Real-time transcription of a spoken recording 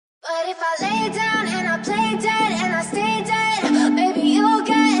if I lay down and I play dead and I stay dead, baby, you'll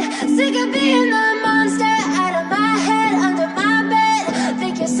get sick of being the monster out of my head, under my bed.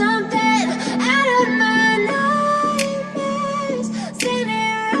 Think you're something out of my nightmares,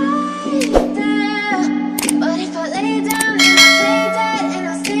 standing right there. But if I lay down and I play dead and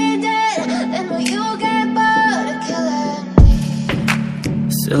I stay dead, then will you get bored of killing me?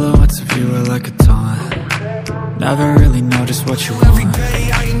 Silhouettes of you are like a taunt. Never really know just what you want.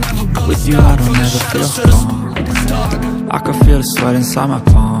 With you I don't ever feel calm. I can feel the sweat inside my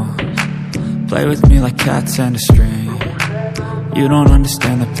palm. Play with me like cats and a string. You don't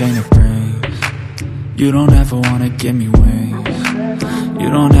understand the pain it brings. You don't ever wanna give me wings. You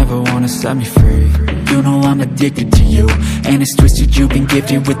don't ever wanna set me free. You know I'm addicted to you, and it's twisted you've been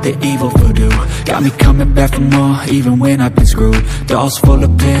gifted with the evil voodoo. Got me coming back for more, even when I've been screwed. Dolls full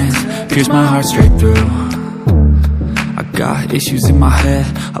of pins, pierce my heart straight through. I got issues in my head,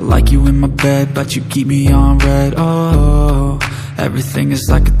 I like you in my bed, but you keep me on red. Oh, everything is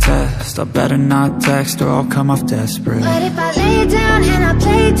like a test. I better not text or I'll come off desperate. But if I lay down and I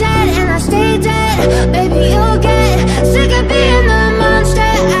play dead and I stay dead, baby, you'll get sick of being the monster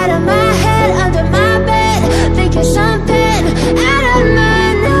out of my head, under my bed. Think you're something out of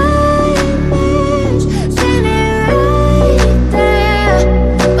my nightmares, standing right there.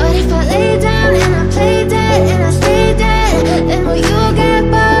 But if I lay down and I play dead and I stay dead, then will you get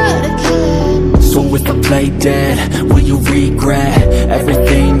bored of killing me? So if I play dead, will you regret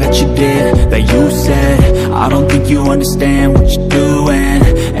everything that you did, that you said? I don't think you understand what you're doing,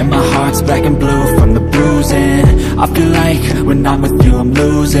 and my heart's black and blue from the bruising. I feel like when I'm with you I'm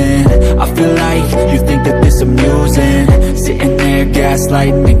losing. I feel like you think that this amusing, sitting there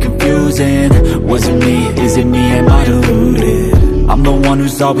gaslighting and confusing. Was it me? Is it me? Am I deluded? I'm the one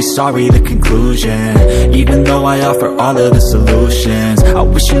who's always sorry, the conclusion, even though I offer all of the solutions. I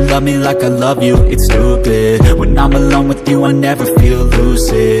wish you loved me like I love you, it's stupid. When I'm alone with you I never feel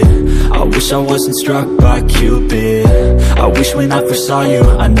lucid. I wish I wasn't struck by Cupid. I wish when I first saw you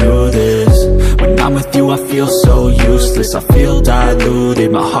I knew this. When I'm with you I feel so useless, I feel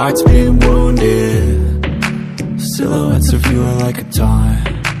diluted, my heart's been wounded. Silhouettes of you are like a taunt.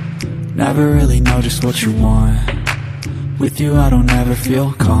 Never really know just what you want. With you I don't ever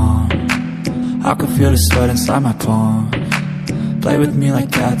feel calm. I can feel the sweat inside my palm. Play with me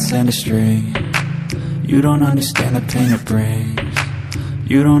like cats and a string. You don't understand the pain it brings.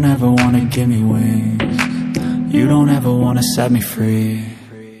 You don't ever wanna give me wings. You don't ever wanna set me free.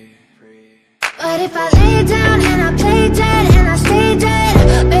 But if I lay down and I play dead and I stay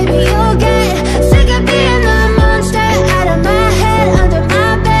dead, baby, you'll get sick of being the monster out of my head, under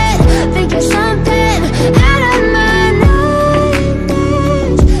my bed. Think you're something out of my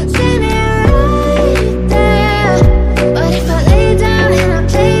nightmares, standing right there. But if I lay down and I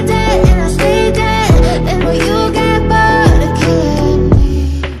play dead and I stay dead, then will you get bored of killing me?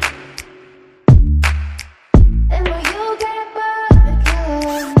 Then will you get bored of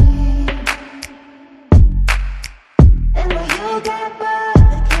killing me?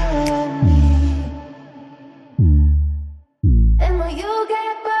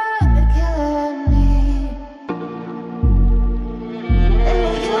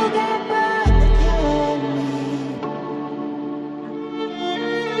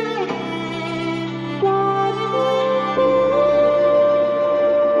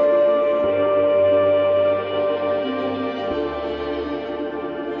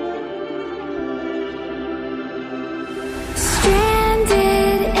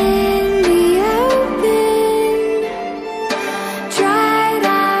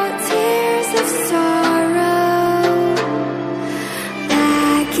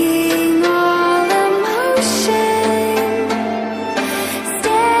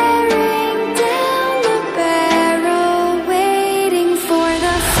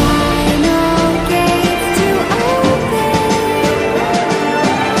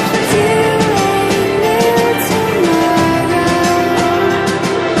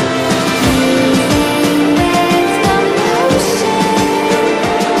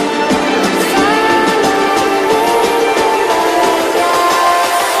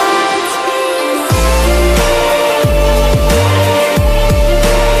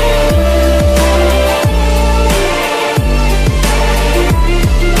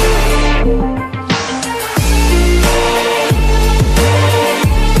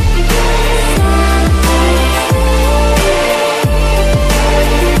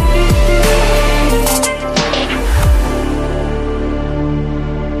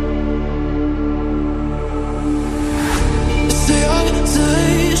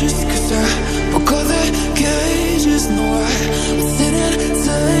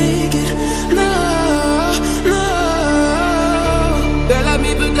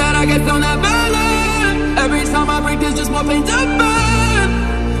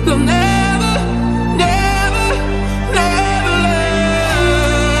 they'll never